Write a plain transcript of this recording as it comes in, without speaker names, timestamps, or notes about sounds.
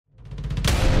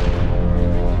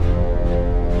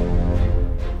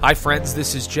Hi friends,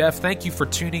 this is Jeff. Thank you for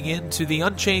tuning in to the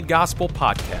Unchained Gospel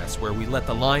podcast, where we let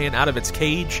the lion out of its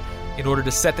cage in order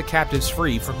to set the captives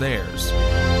free from theirs.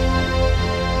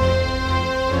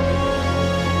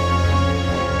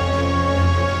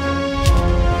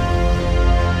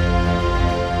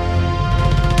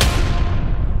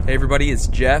 Hey everybody, it's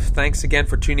Jeff. Thanks again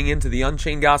for tuning in to the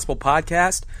Unchained Gospel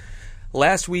podcast.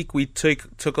 Last week we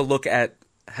took a look at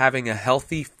having a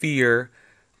healthy fear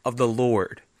of the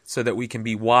Lord, so that we can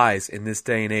be wise in this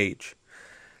day and age.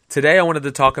 Today I wanted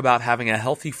to talk about having a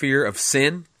healthy fear of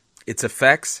sin, its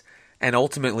effects, and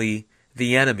ultimately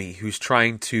the enemy who's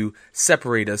trying to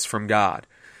separate us from God.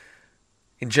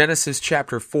 In Genesis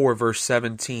chapter 4, verse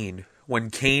 17, when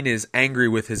Cain is angry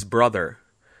with his brother,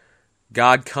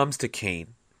 God comes to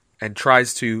Cain and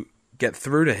tries to get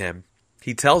through to him.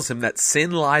 He tells him that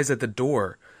sin lies at the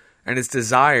door and its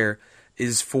desire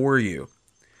is for you.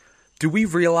 Do we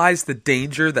realize the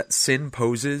danger that sin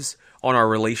poses on our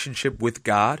relationship with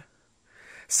God?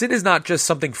 Sin is not just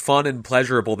something fun and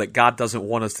pleasurable that God doesn't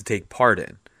want us to take part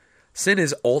in. Sin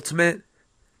is ultimate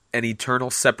and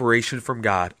eternal separation from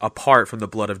God apart from the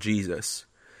blood of Jesus.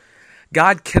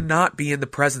 God cannot be in the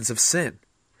presence of sin,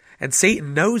 and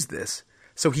Satan knows this,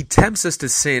 so he tempts us to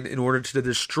sin in order to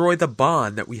destroy the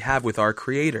bond that we have with our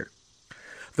Creator.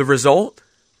 The result?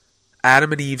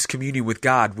 Adam and Eve's communion with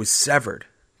God was severed.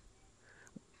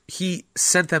 He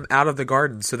sent them out of the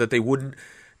garden so that they wouldn't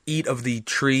eat of the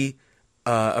tree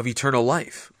of eternal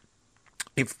life,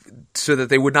 so that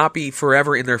they would not be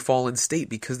forever in their fallen state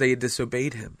because they had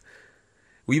disobeyed him.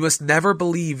 We must never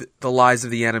believe the lies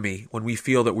of the enemy when we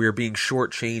feel that we are being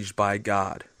shortchanged by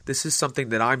God. This is something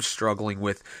that I'm struggling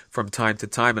with from time to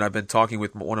time, and I've been talking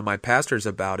with one of my pastors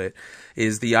about it,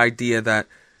 is the idea that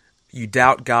you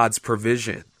doubt God's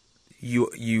provision.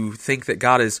 You think that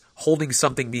God is holding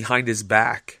something behind his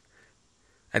back,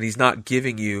 and he's not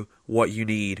giving you what you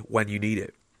need when you need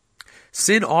it.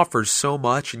 Sin offers so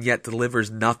much and yet delivers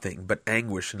nothing but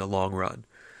anguish in the long run.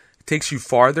 It takes you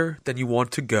farther than you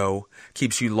want to go,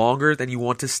 keeps you longer than you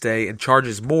want to stay, and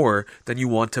charges more than you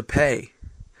want to pay.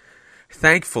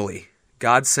 Thankfully,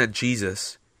 God sent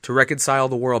Jesus to reconcile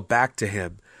the world back to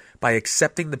him by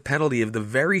accepting the penalty of the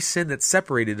very sin that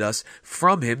separated us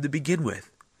from him to begin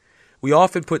with. We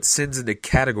often put sins into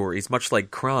categories, much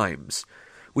like crimes.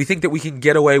 We think that we can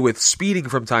get away with speeding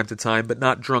from time to time, but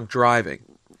not drunk driving.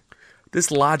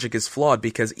 This logic is flawed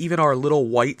because even our little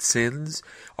white sins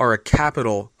are a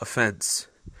capital offense.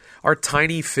 Our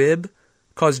tiny fib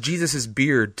caused Jesus'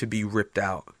 beard to be ripped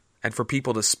out and for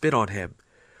people to spit on him.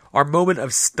 Our moment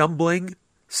of stumbling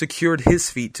secured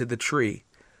his feet to the tree.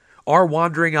 Our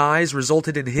wandering eyes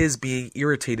resulted in his being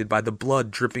irritated by the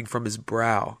blood dripping from his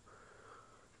brow.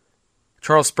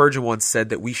 Charles Spurgeon once said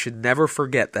that we should never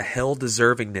forget the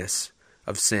hell-deservingness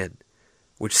of sin,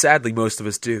 which sadly most of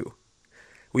us do.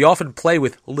 We often play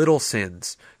with little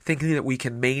sins, thinking that we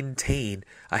can maintain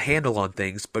a handle on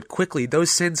things, but quickly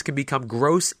those sins can become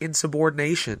gross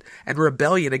insubordination and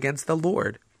rebellion against the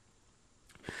Lord.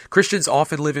 Christians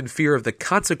often live in fear of the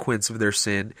consequence of their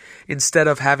sin instead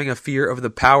of having a fear of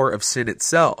the power of sin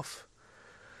itself.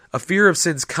 A fear of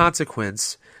sin's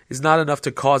consequence is not enough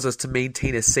to cause us to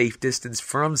maintain a safe distance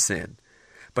from sin,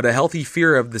 but a healthy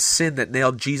fear of the sin that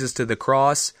nailed Jesus to the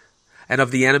cross and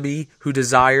of the enemy who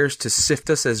desires to sift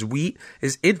us as wheat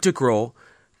is integral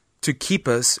to keep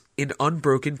us in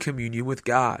unbroken communion with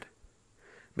God.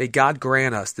 May God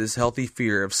grant us this healthy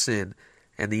fear of sin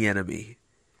and the enemy.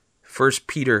 1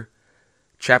 Peter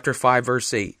chapter 5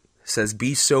 verse 8 says,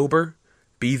 "Be sober,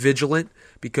 be vigilant,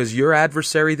 because your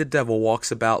adversary the devil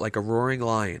walks about like a roaring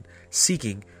lion,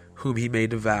 seeking whom he may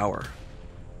devour."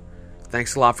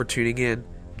 Thanks a lot for tuning in.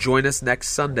 Join us next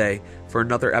Sunday for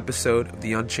another episode of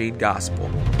the Unchained Gospel.